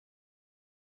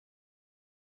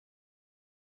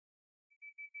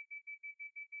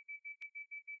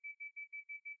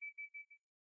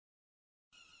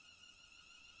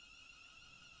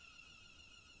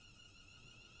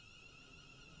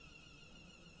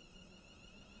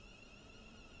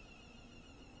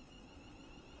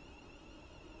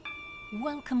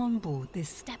Welcome on board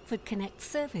this Stepford Connect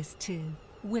service to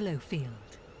Willowfield.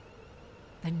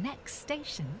 The next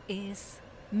station is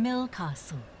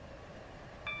Millcastle.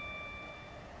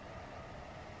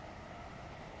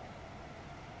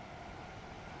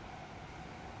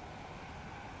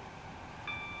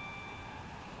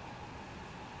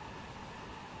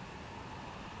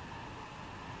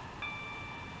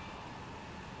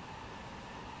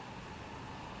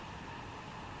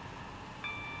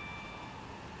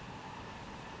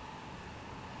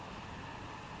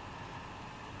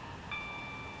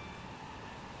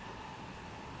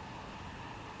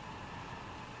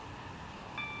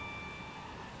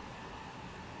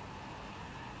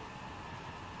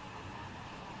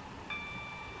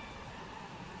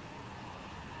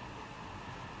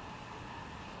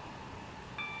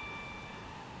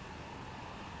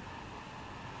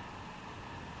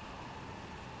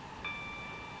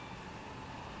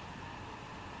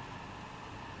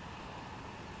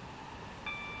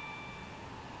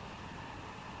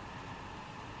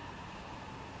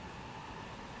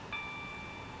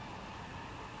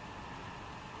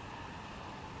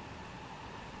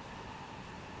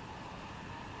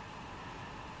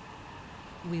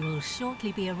 We will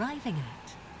shortly be arriving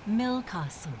at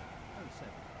Millcastle.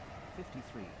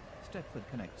 0753 Stepford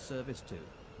Connect service to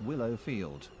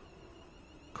Willowfield.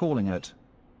 Calling at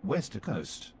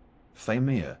Westercoast,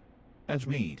 Faymere,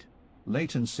 Edgemead,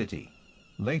 Leighton City,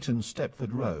 Leighton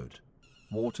Stepford Road,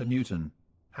 Newton,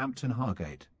 Hampton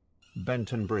Hargate,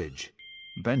 Benton Bridge,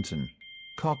 Benton,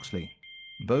 Coxley,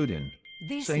 Bowden,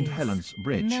 St Helens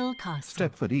Bridge, Millcastle.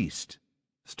 Stepford East,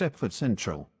 Stepford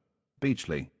Central,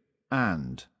 Beachley,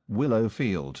 and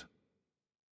Willowfield.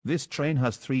 This train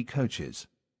has 3 coaches.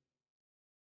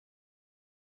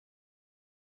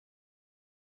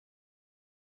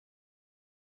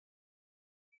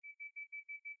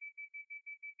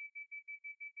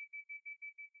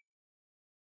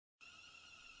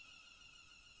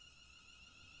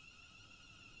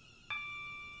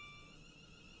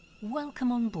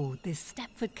 Welcome on board this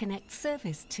Stepford Connect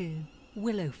service to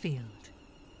Willowfield.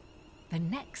 The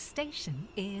next station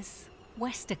is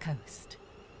Westercoast.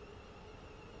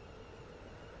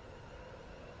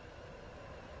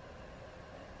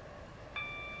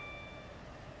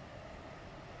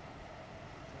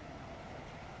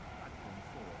 Platform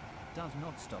 4 does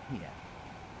not stop here.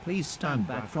 Please stand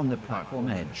back from the platform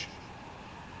edge.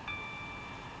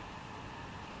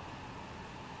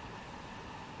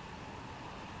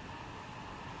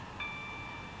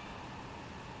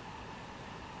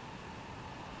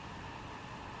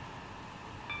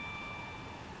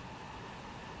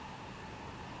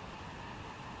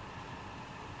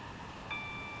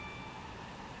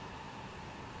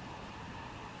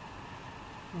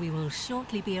 We will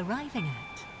shortly be arriving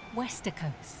at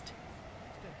Westercoast.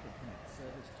 Stepford Connect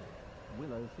service to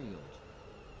Willowfield.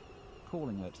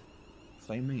 Calling at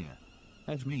Faymere,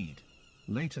 Edgemead,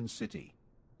 Leighton City,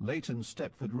 Leighton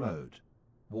Stepford Road,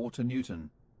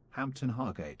 Newton, Hampton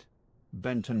Hargate,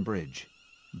 Benton Bridge,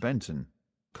 Benton,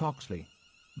 Coxley,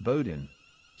 Bowden,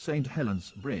 St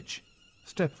Helens Bridge,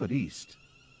 Stepford East,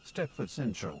 Stepford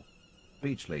Central,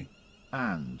 Beachley,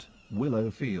 and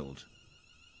Willowfield.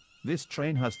 This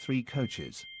train has 3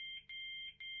 coaches.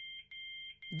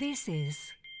 This is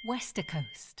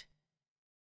Westercoast.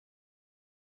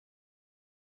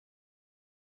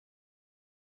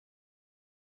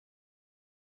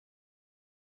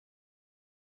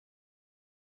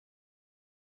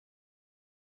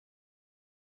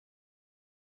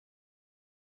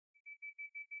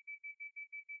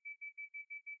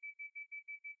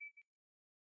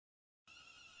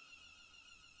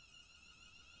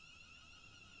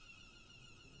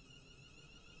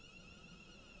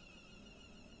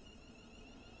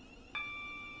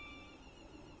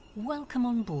 Welcome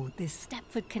on board this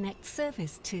Stepford Connect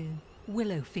service to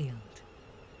Willowfield.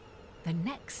 The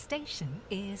next station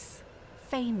is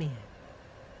Faymere.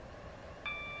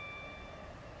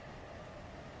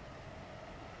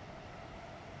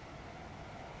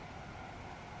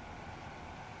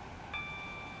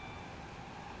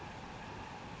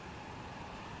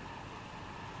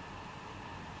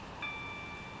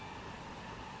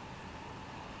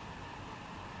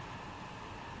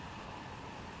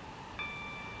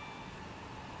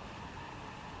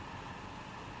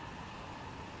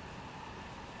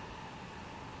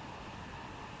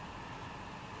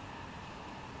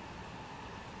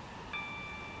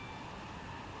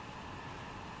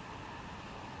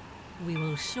 We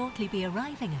will shortly be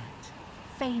arriving at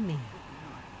Faymere.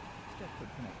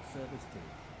 Stepford Connect service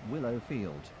to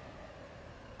Willowfield.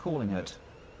 Calling at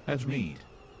Edgemead,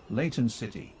 Leighton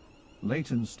City,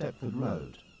 Leighton Stepford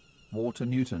Road,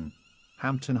 Newton,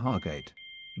 Hampton Hargate,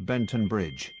 Benton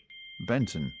Bridge,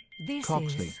 Benton, This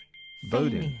Coxley, is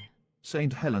Bowden, Faymere.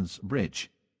 St Helens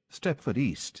Bridge, Stepford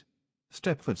East,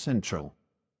 Stepford Central,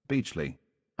 Beachley,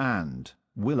 and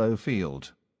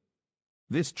Willowfield.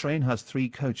 This train has 3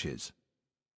 coaches.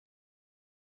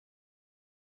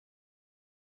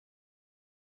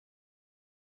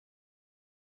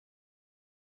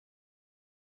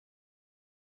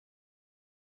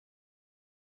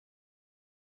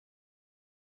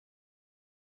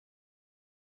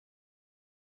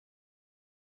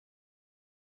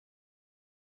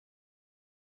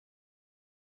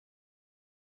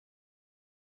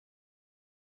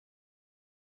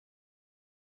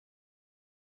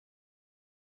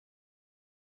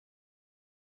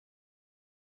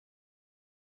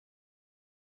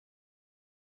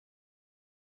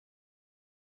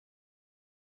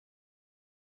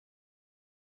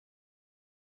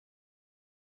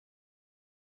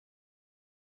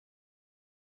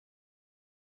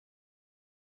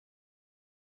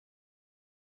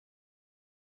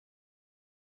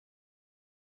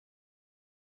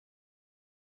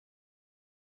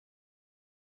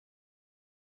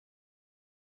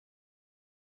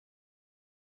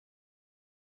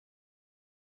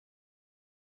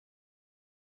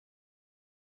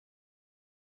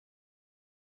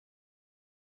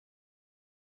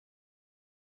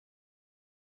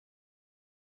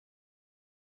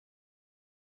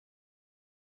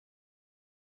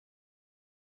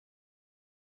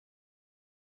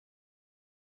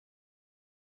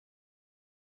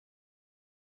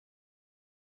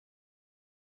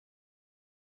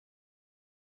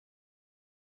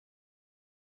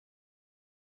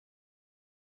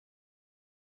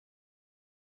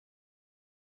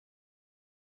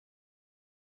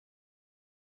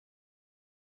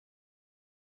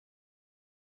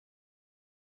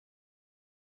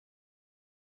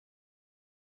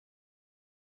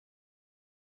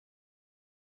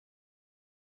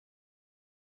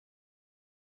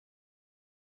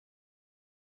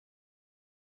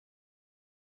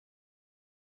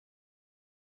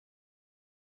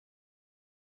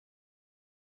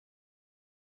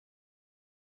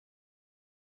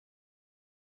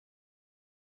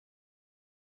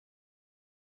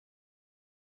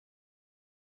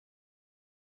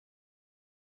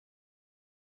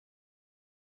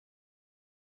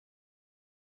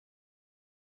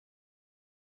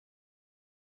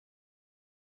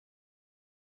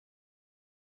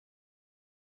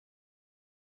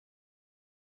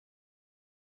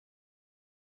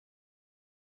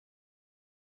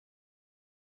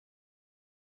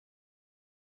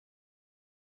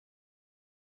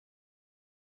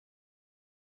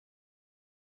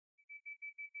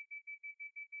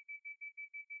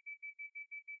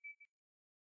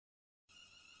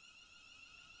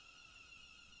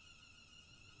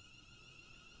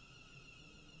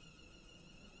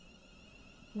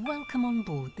 Welcome on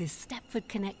board this Stepford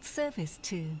Connect service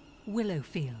to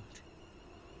Willowfield.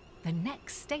 The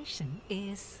next station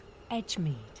is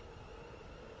Edgemead.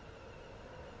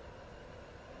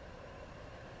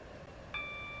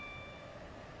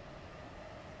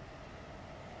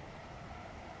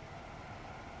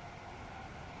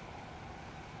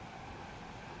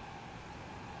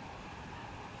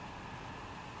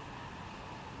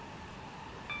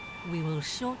 We will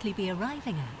shortly be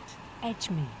arriving at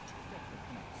Edgemead.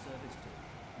 Service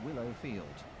to Willowfield.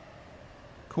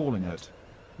 Calling at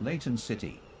Leighton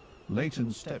City, Leighton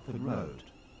Stepford Road,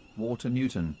 Water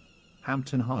Newton,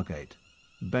 Hampton Hargate,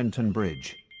 Benton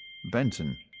Bridge,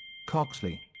 Benton,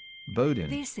 Coxley, Bowden,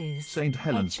 This is St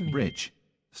Helens Edgemead. Bridge,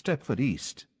 Stepford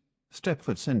East,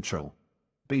 Stepford Central,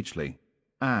 Beachley,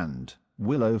 and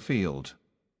Willowfield.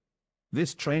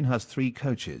 This train has 3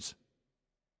 coaches.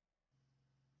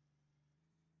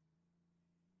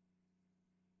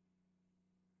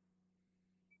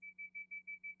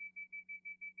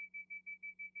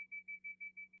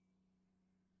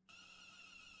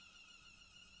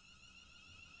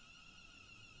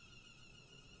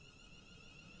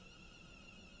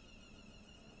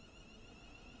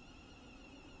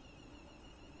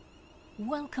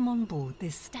 Welcome on board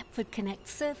this Stepford Connect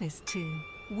service to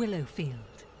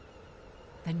Willowfield.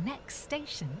 The next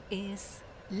station is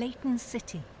Leighton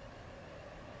City.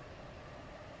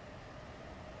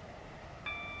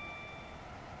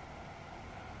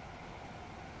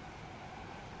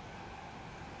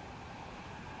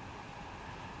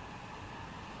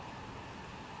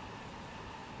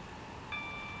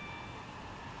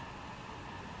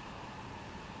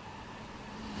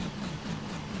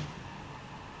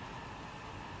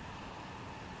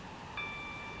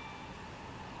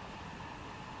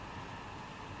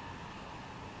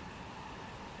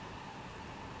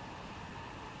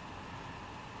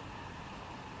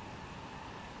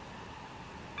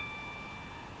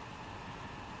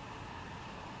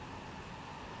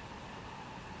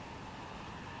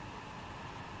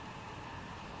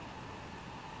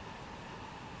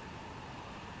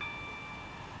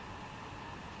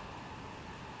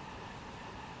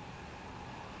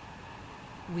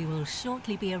 We will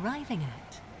shortly be arriving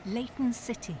at Leighton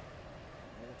City.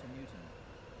 Newton,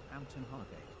 Hampton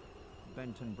Hargate,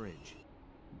 Benton Bridge,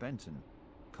 Benton,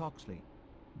 Coxley,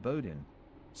 Bowden,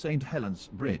 St Helens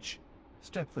Bridge,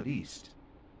 Stepford East,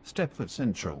 Stepford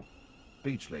Central,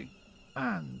 Beachley,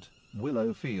 and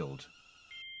Willowfield.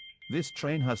 This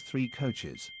train has 3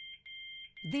 coaches.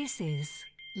 This is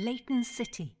Leighton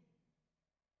City.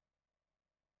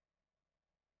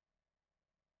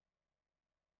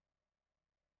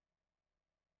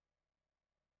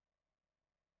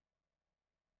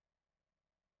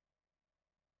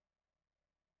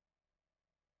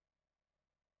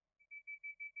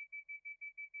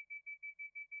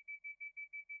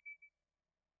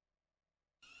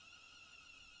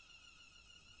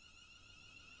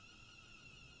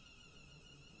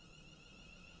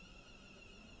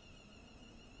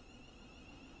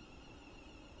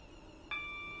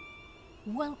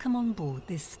 Welcome on board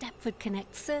this Stepford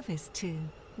Connect service to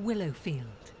Willowfield.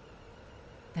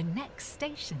 The next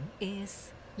station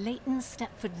is Leighton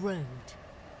Stepford Road.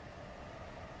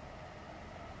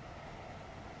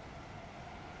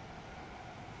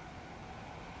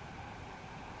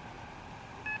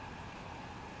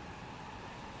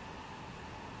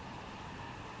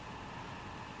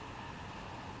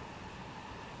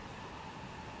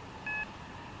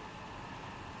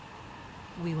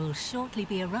 We will shortly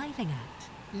be arriving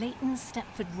at Leighton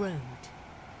Stepford Road.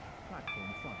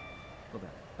 Platform 5 for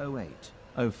the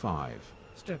 0805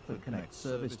 Stepford Connect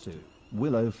service to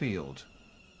Willowfield.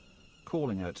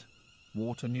 Calling at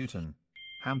Newton,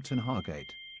 Hampton Hargate,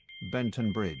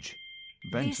 Benton Bridge,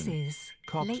 Benton, This is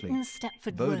Coxley, Leighton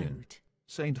Stepford Bowden, Road.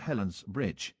 St Helens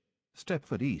Bridge,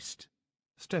 Stepford East,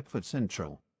 Stepford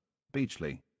Central,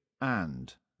 Beachley,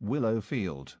 and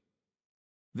Willowfield.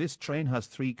 This train has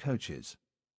 3 coaches.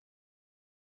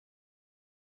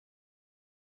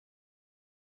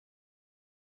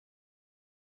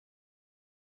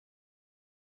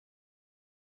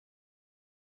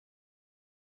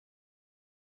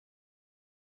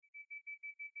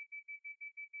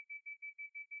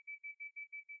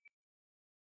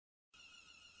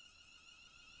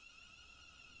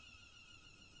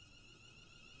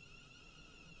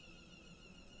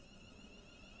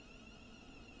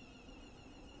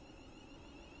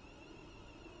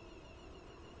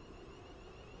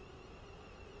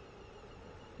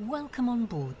 Welcome on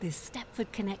board this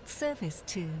Stepford Connect service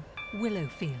to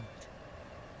Willowfield.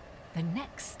 The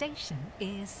next station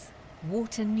is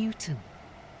Newton.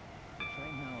 The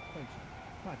train now approaching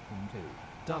platform 2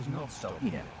 does not stop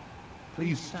here.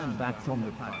 Please stand back from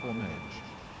the platform edge.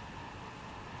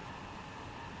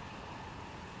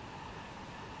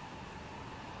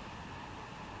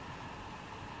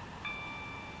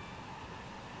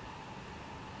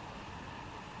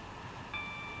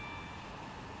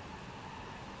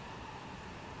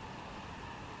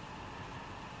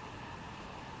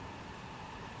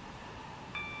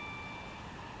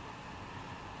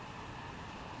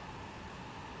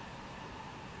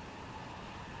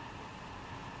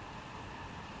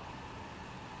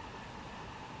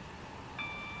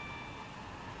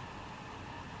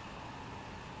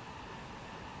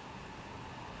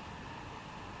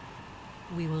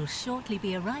 We will shortly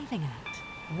be arriving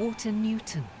at Newton.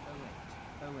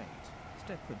 0808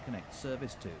 Stepford Connect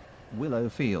service to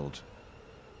Willowfield.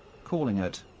 Calling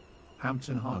at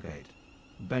Hampton Hargate,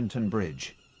 Benton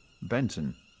Bridge,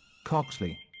 Benton,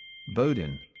 Coxley,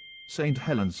 Bowden, St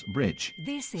Helens Bridge,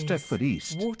 This is Stepford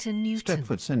East, Newton.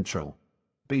 Stepford Central,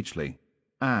 Beachley,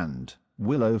 and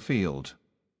Willowfield.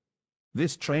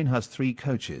 This train has 3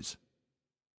 coaches.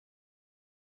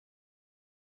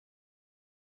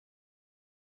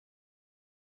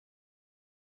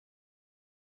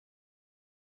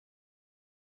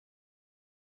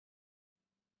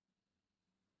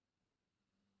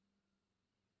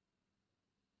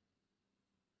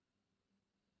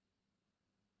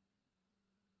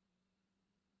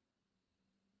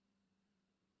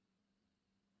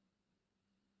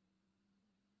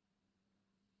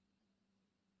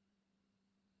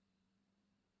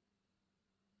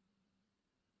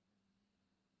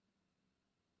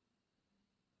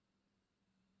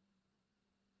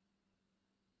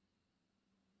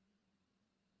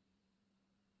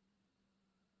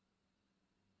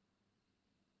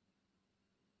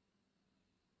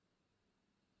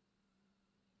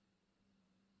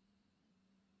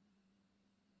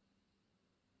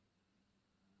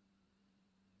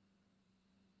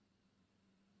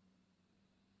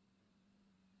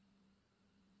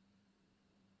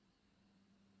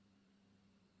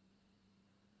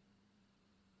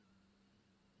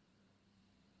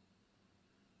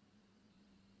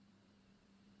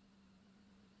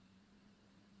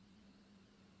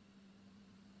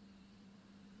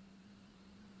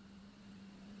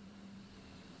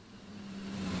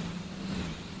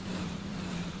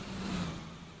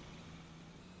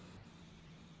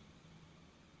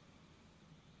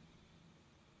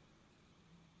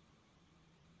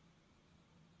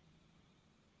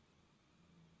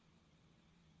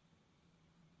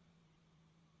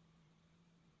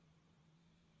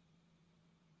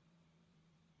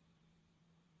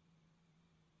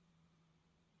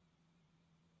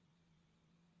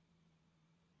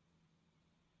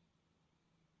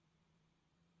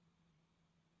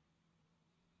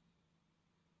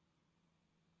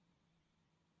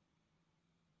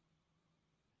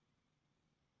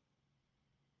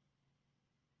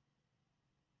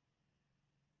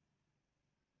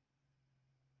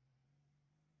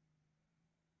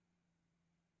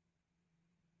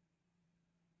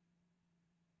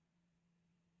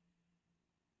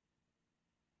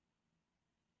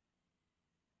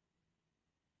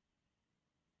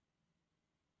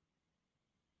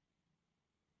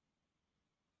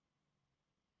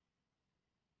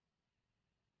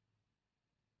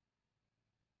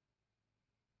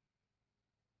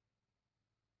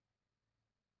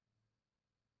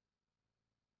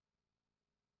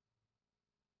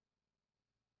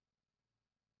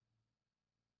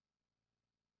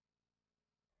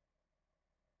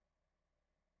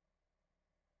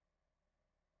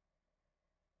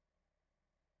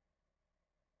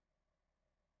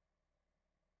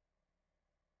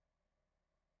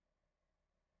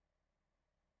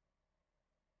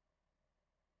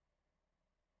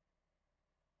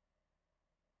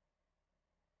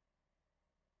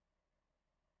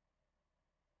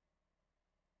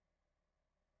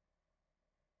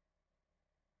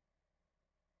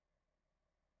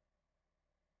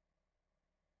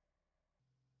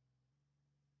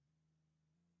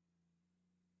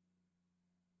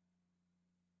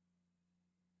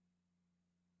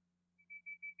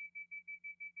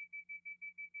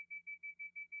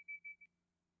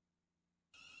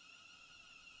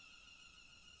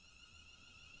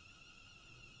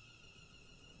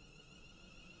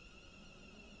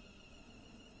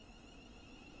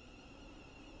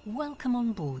 Welcome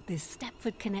on board this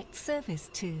Stepford Connect service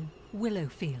to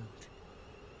Willowfield.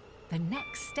 The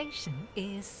next station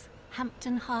is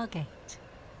Hampton Hargate.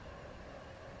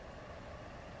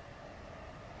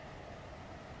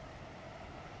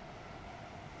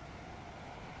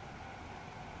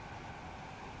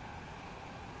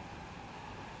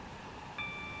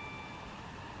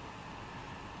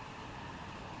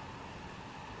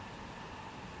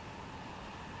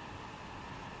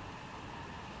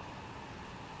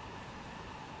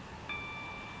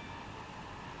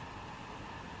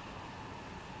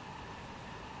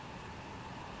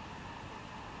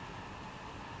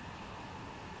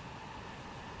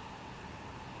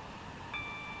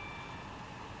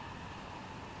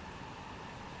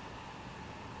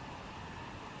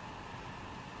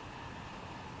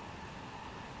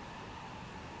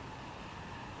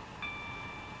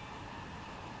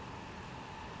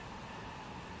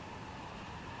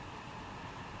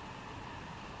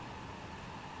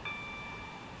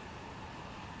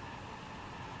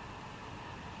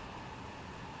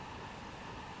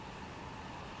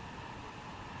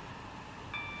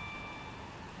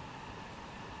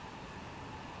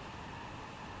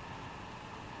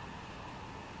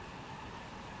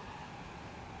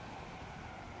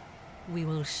 We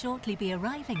will shortly be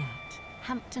arriving at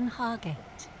Hampton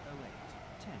Hargate.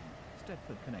 0810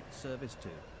 Stepford Connect service to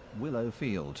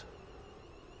Willowfield.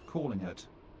 Calling at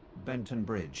Benton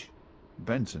Bridge,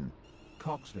 Benton,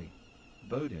 Coxley,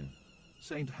 Bowden,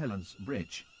 St Helens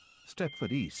Bridge,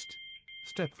 Stepford East,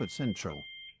 Stepford Central,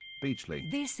 Beachley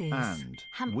This is and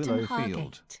Hampton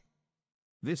Willowfield. Hargate.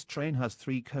 This train has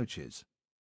 3 coaches.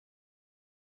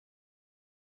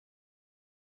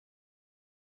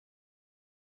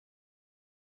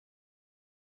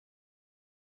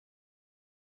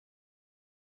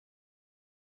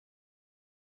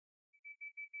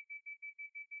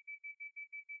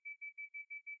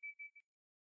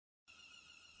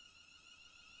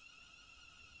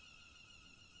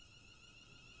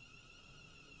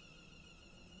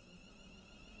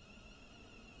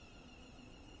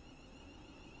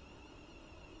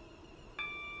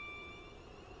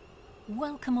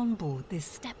 Welcome on board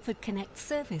this Stepford Connect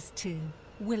service to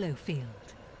Willowfield.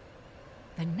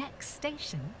 The next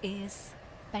station is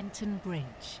Benton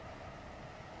Bridge.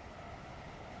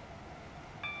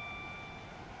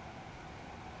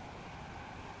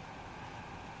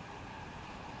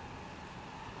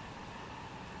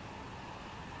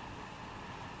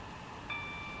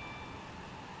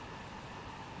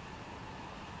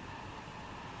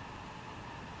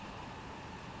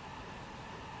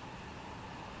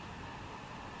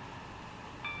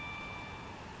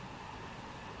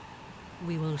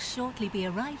 We will shortly be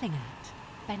arriving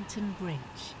at Benton Bridge.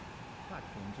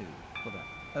 Platform 2 for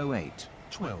the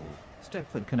 0812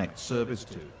 Stepford Connect service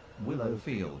to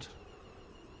Willowfield.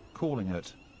 Calling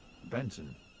at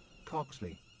Benton,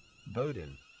 Coxley,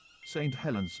 Bowden, St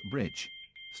Helens Bridge,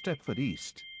 Stepford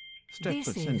East, Stepford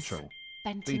This is Central,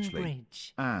 Benton Beachley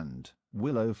Bridge. and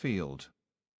Willowfield.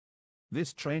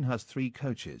 This train has 3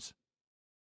 coaches.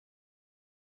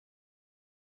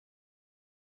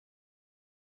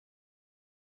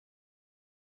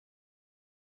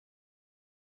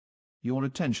 Your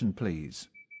attention please.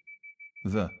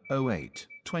 The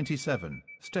 0827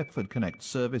 Stepford Connect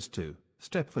service to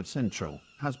Stepford Central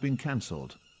has been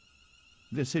cancelled.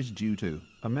 This is due to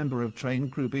a member of train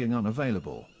crew being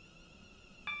unavailable.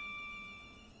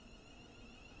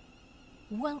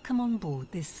 Welcome on board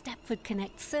this Stepford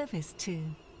Connect service to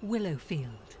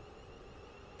Willowfield.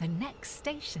 The next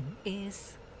station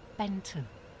is Benton.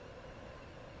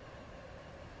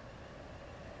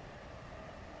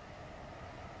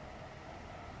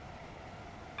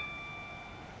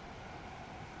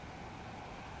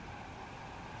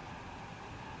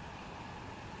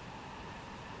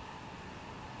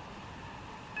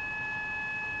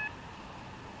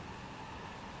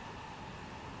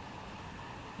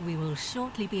 We will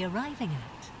shortly be arriving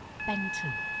at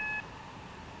Benton.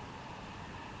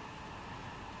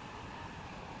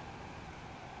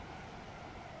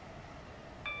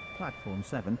 Platform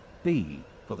 7B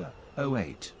for the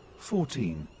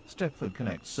 0814 Stepford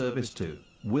Connect service to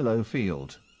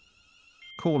Willowfield.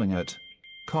 Calling at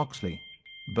Coxley,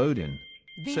 Bowden,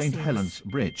 This St is Helens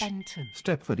Bridge, Benton.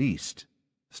 Stepford East,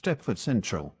 Stepford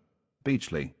Central,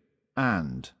 Beachley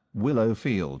and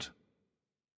Willowfield.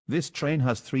 This train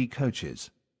has 3 coaches.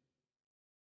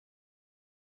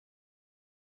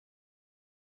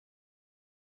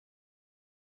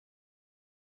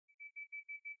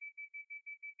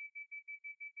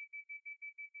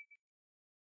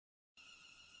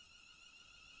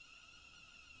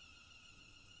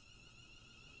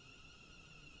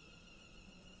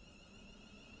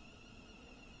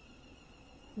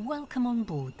 Welcome on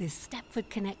board this Stepford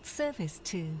Connect service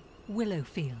to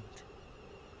Willowfield.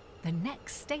 The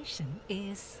next station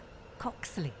is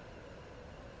Coxley.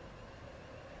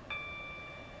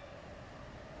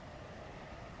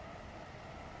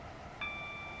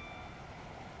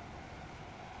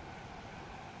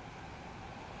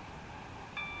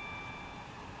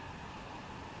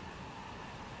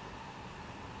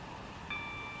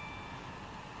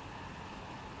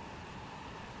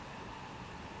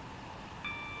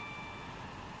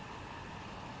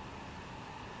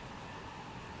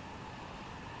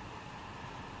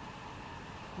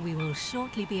 We will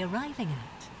shortly be arriving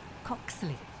at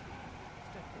Coxley.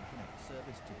 Stepford Connect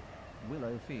service to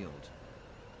Willowfield.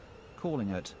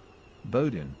 Calling at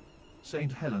Bowden,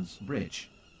 St Helens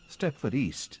Bridge, Stepford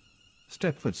East,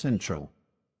 Stepford Central,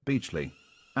 Beechley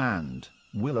and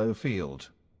Willowfield.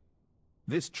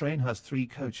 This train has 3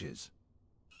 coaches.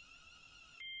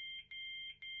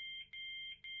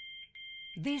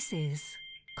 This is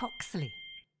Coxley.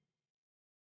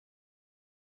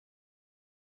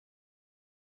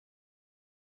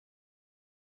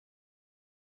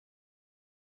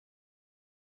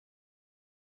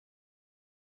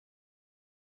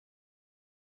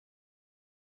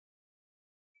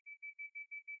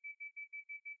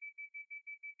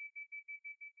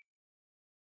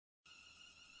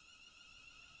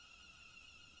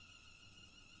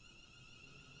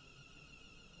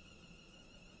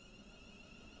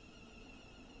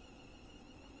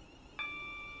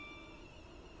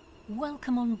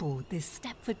 Welcome on board this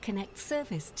Stepford Connect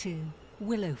service to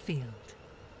Willowfield.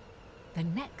 The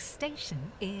next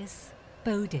station is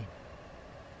Bowden.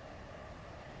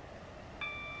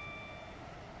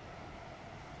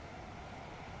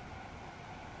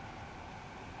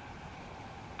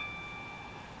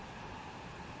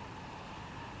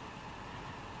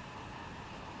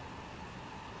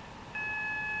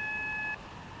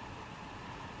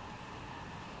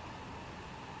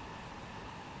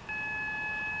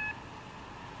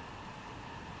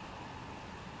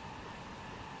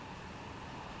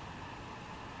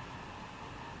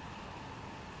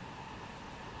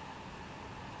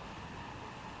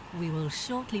 We will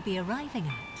shortly be arriving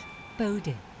at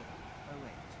Bowden.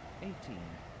 0818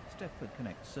 Stepford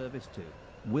Connect service to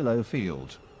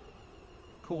Willowfield.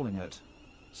 Calling at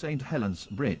St Helens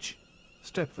Bridge,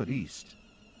 Stepford East,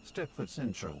 Stepford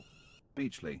Central,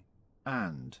 Beechley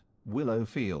and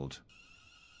Willowfield.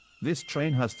 This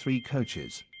train has 3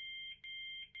 coaches.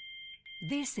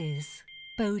 This is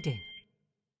Bowden.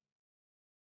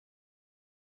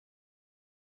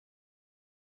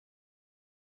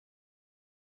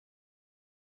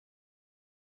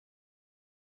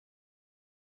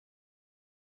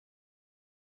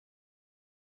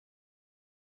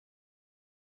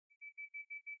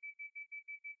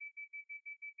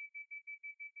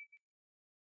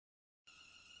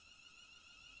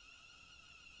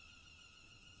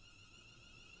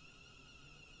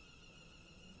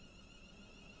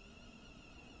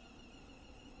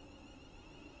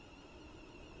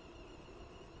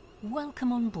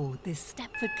 Welcome on board this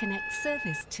Stepford Connect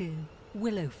service to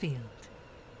Willowfield.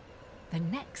 The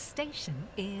next station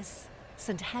is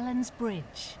St Helens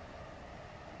Bridge.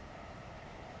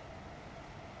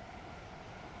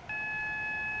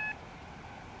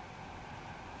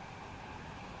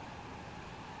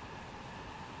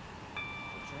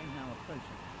 The train now approaching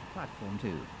platform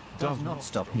 2 does not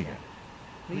stop here.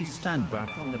 Please stand back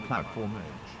from the platform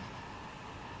edge.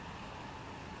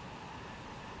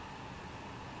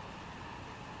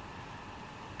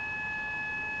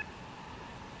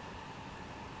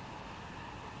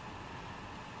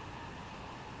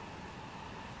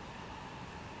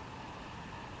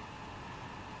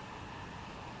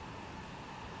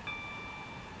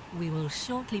 We will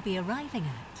shortly be arriving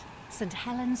at St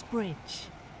Helens Bridge.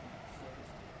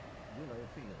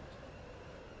 Willowfield.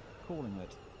 Calling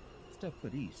at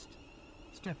Stepford East,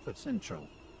 Stepford Central,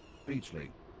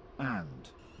 Beechley and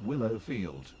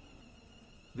Willowfield.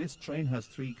 This train has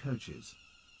 3 coaches.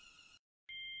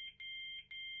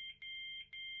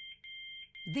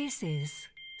 This is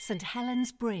St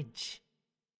Helens Bridge.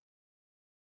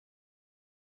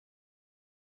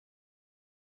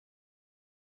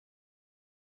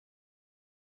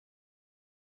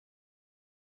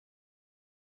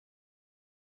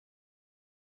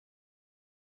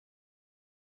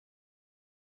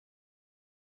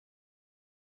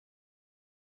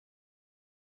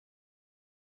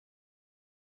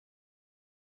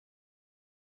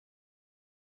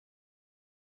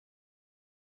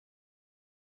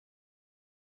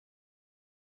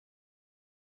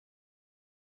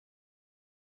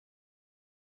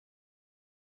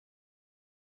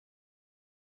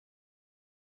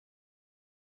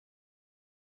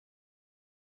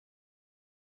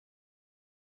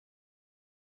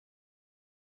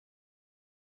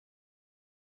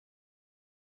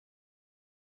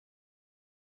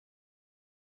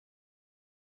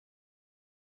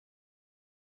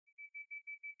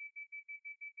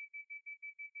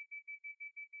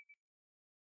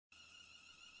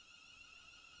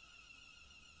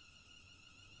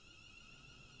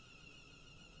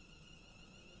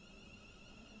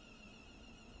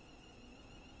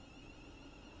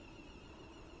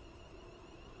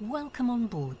 Welcome on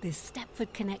board this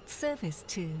Stepford Connect service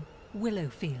to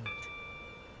Willowfield.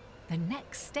 The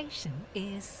next station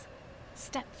is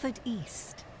Stepford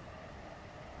East.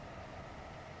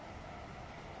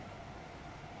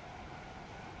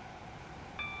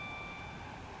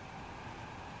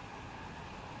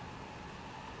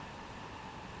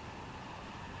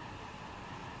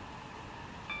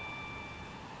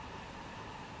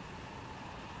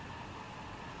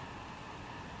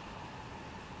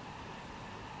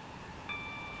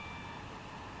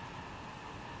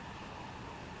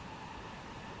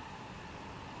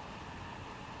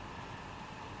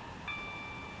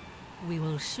 We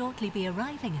will shortly be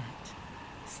arriving at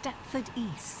Stepford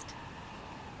East.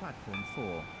 Platform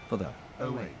 4 for the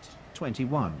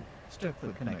 0821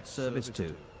 Stepford Connect service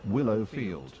to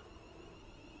Willowfield.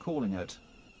 Calling at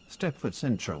Stepford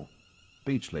Central,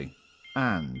 Beechley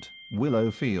and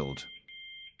Willowfield.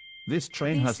 This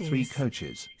train has 3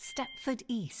 coaches. Stepford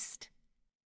East.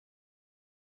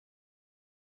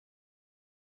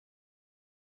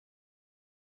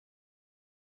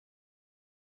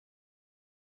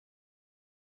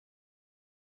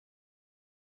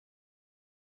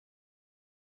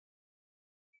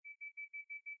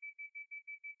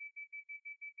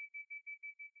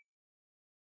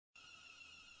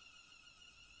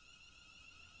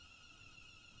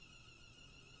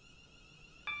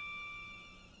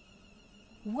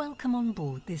 Welcome on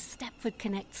board this Stepford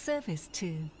Connect service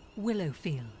to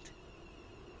Willowfield.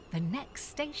 The next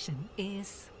station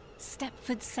is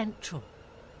Stepford Central.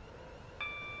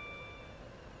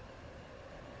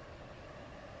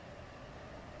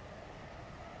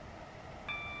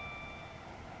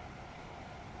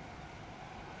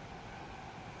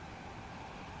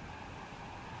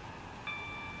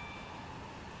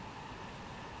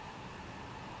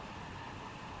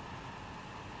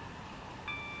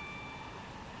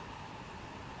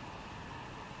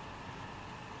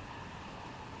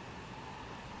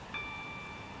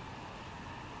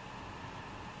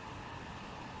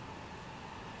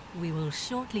 We will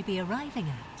shortly be arriving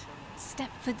at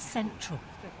Stepford Central.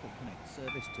 Stepford Connect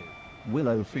service to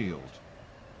Willowfield.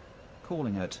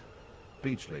 Calling at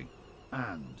Beechley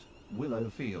and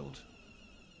Willowfield.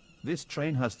 This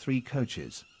train has 3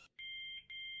 coaches.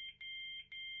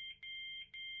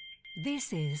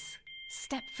 This is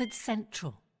Stepford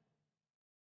Central.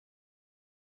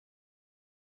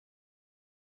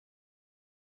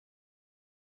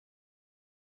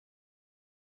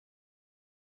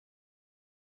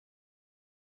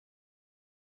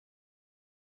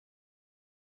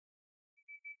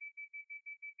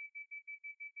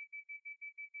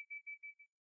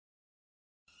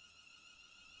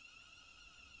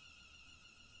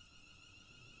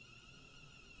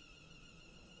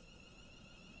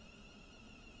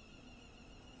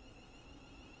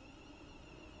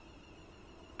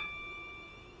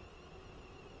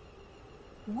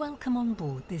 Welcome on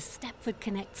board this Stepford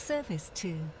Connect service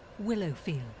to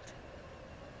Willowfield.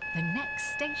 The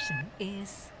next station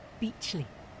is Beechley.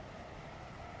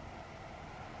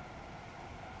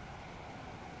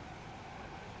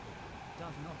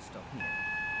 does not stop here.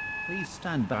 Please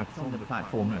stand back from the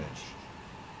platform edge.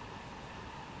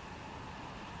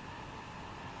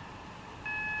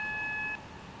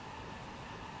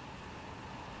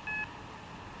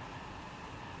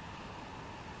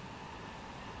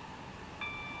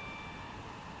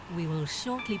 We will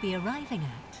shortly be arriving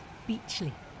at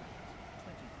Beechley.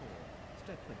 24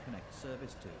 Stepford Connect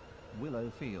service to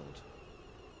Willowfield.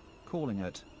 Calling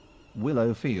at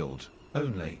Willowfield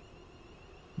only.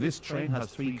 This train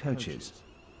has 3 coaches.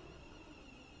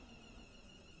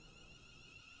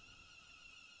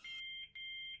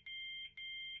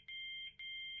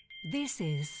 This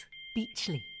is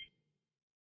Beechley.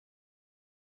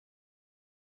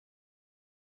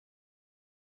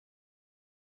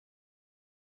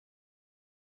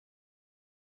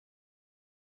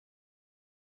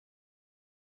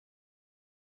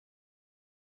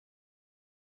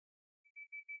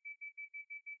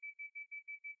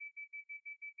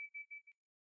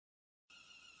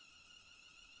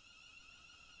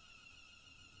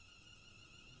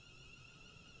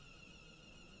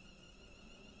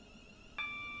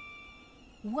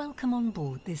 Welcome on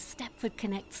board this Stepford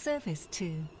Connect service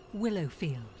to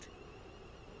Willowfield.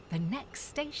 The next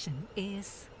station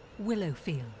is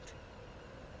Willowfield.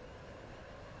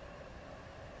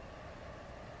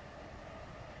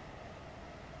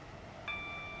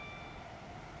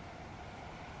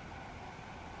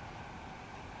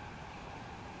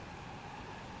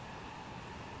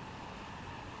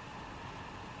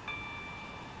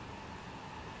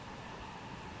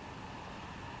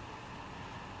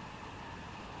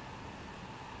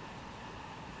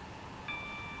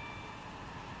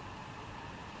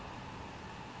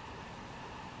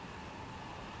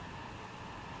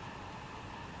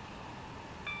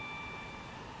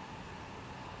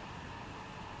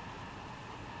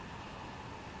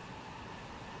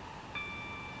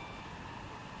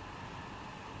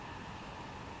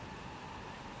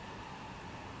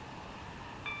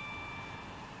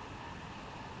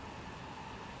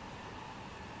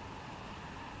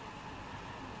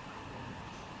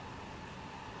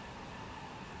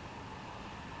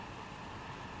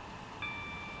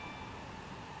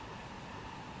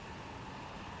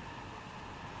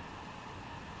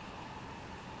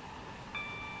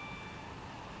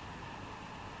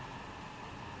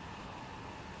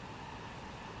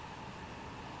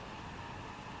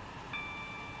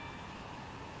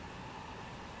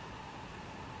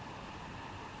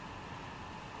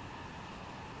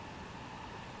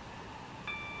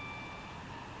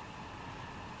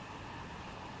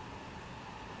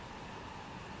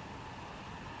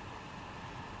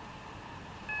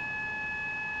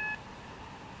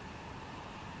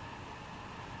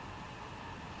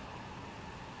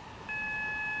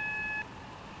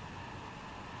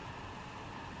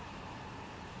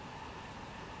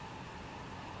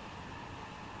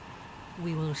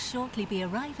 We will shortly be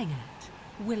arriving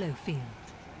at Willowfield.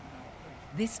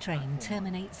 This train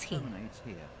terminates here.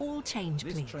 All change,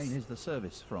 please. This train is the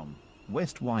service from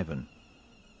Westwyvern.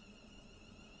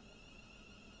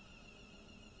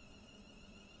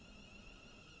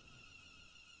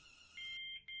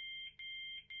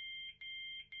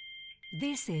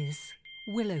 This is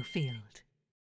Willowfield.